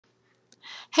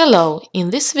Hello, in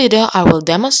this video I will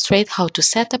demonstrate how to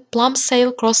set a plum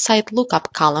sale cross-site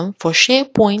lookup column for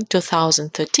SharePoint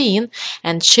 2013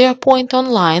 and SharePoint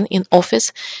Online in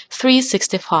Office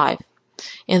 365.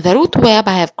 In the root web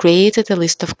I have created a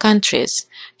list of countries.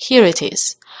 Here it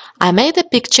is. I made a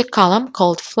picture column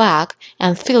called flag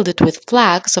and filled it with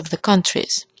flags of the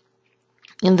countries.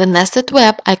 In the nested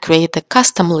web I create a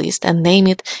custom list and name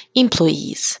it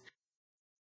Employees.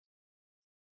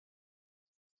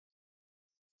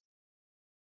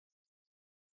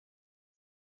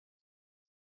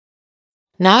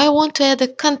 Now I want to add a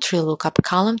country lookup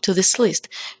column to this list,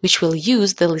 which will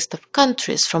use the list of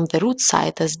countries from the root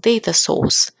site as data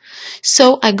source.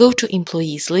 So I go to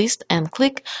Employees list and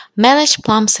click Manage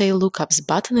Plum Sale Lookups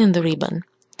button in the ribbon.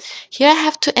 Here I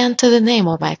have to enter the name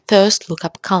of my first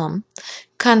lookup column,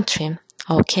 Country.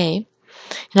 OK.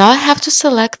 Now I have to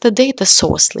select the data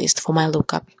source list for my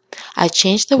lookup. I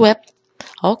change the web,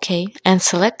 OK, and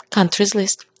select Countries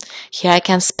list. Here I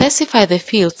can specify the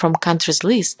field from countries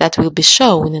list that will be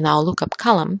shown in our lookup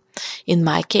column. In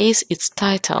my case, it's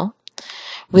title.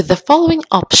 With the following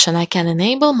option, I can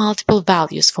enable multiple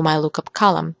values for my lookup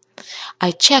column.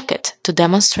 I check it to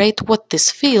demonstrate what this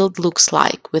field looks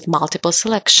like with multiple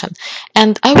selection,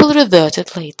 and I will revert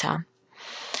it later.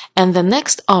 And the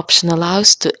next option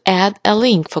allows to add a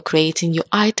link for creating new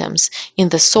items in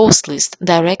the source list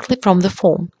directly from the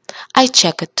form. I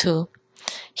check it too.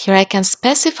 Here I can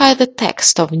specify the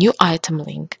text of new item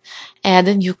link, add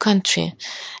a new country,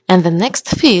 and the next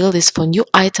field is for new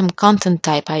item content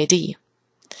type ID.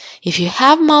 If you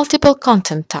have multiple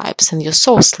content types in your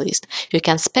source list, you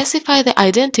can specify the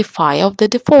identifier of the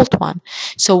default one,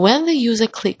 so when the user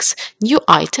clicks New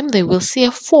Item, they will see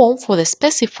a form for the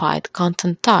specified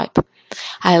content type.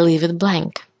 I leave it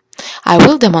blank. I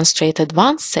will demonstrate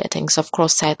advanced settings of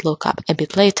cross-site lookup a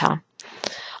bit later.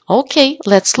 OK,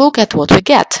 let's look at what we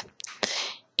get.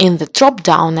 In the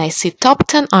drop-down, I see top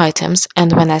 10 items,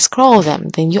 and when I scroll them,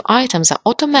 the new items are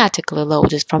automatically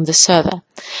loaded from the server.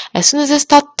 As soon as I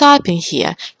start typing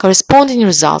here, corresponding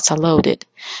results are loaded.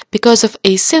 Because of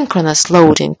asynchronous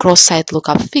loading, cross-site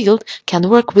lookup field can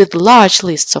work with large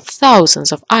lists of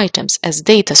thousands of items as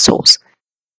data source.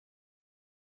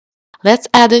 Let's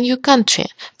add a new country,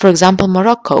 for example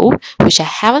Morocco, which I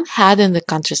haven't had in the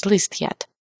countries list yet.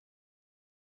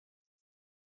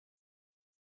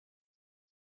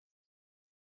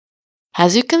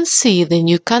 As you can see, the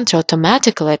new country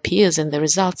automatically appears in the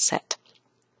results set.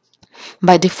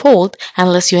 By default,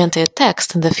 unless you enter a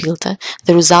text in the filter,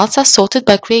 the results are sorted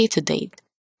by created date.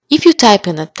 If you type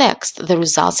in a text, the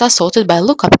results are sorted by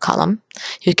lookup column.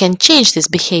 You can change this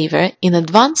behavior in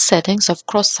advanced settings of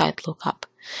cross-site lookup.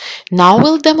 Now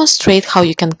we'll demonstrate how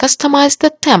you can customize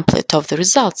the template of the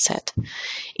results set.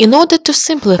 In order to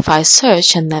simplify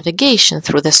search and navigation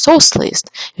through the source list,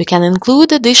 you can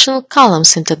include additional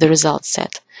columns into the results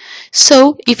set.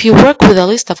 So, if you work with a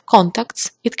list of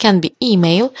contacts, it can be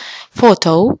email,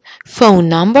 photo, phone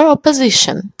number or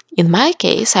position. In my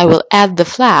case, I will add the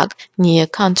flag near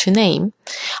country name.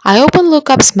 I open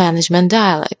Lookup's Management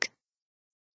dialog.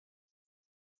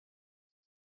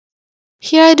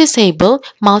 Here I disable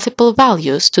multiple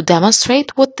values to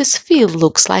demonstrate what this field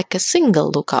looks like a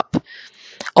single lookup.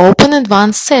 Open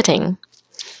Advanced Setting.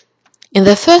 In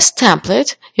the first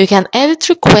template, you can edit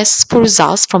requests for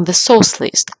results from the source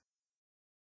list.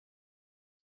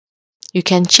 You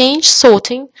can change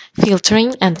sorting,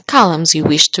 filtering, and columns you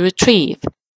wish to retrieve.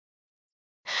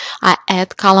 I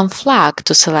add column flag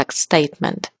to select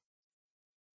statement.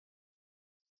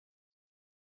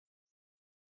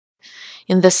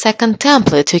 In the second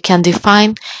template, you can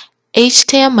define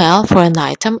HTML for an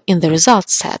item in the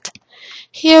results set.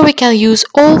 Here we can use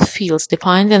all fields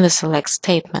defined in the select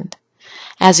statement.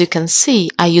 As you can see,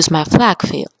 I use my flag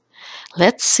field.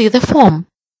 Let's see the form.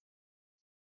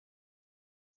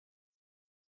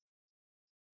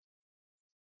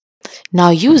 Now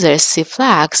users see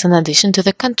flags in addition to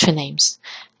the country names.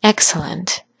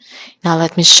 Excellent! Now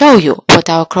let me show you what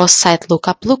our cross-site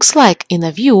lookup looks like in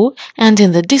a view and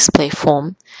in the display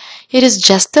form. It is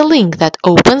just a link that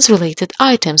opens related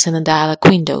items in a dialog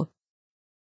window.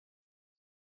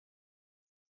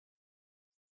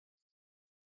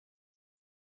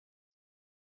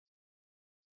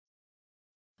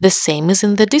 The same is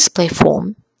in the display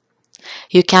form.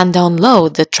 You can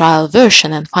download the trial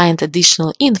version and find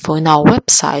additional info in our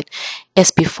website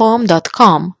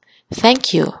spform.com.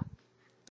 Thank you.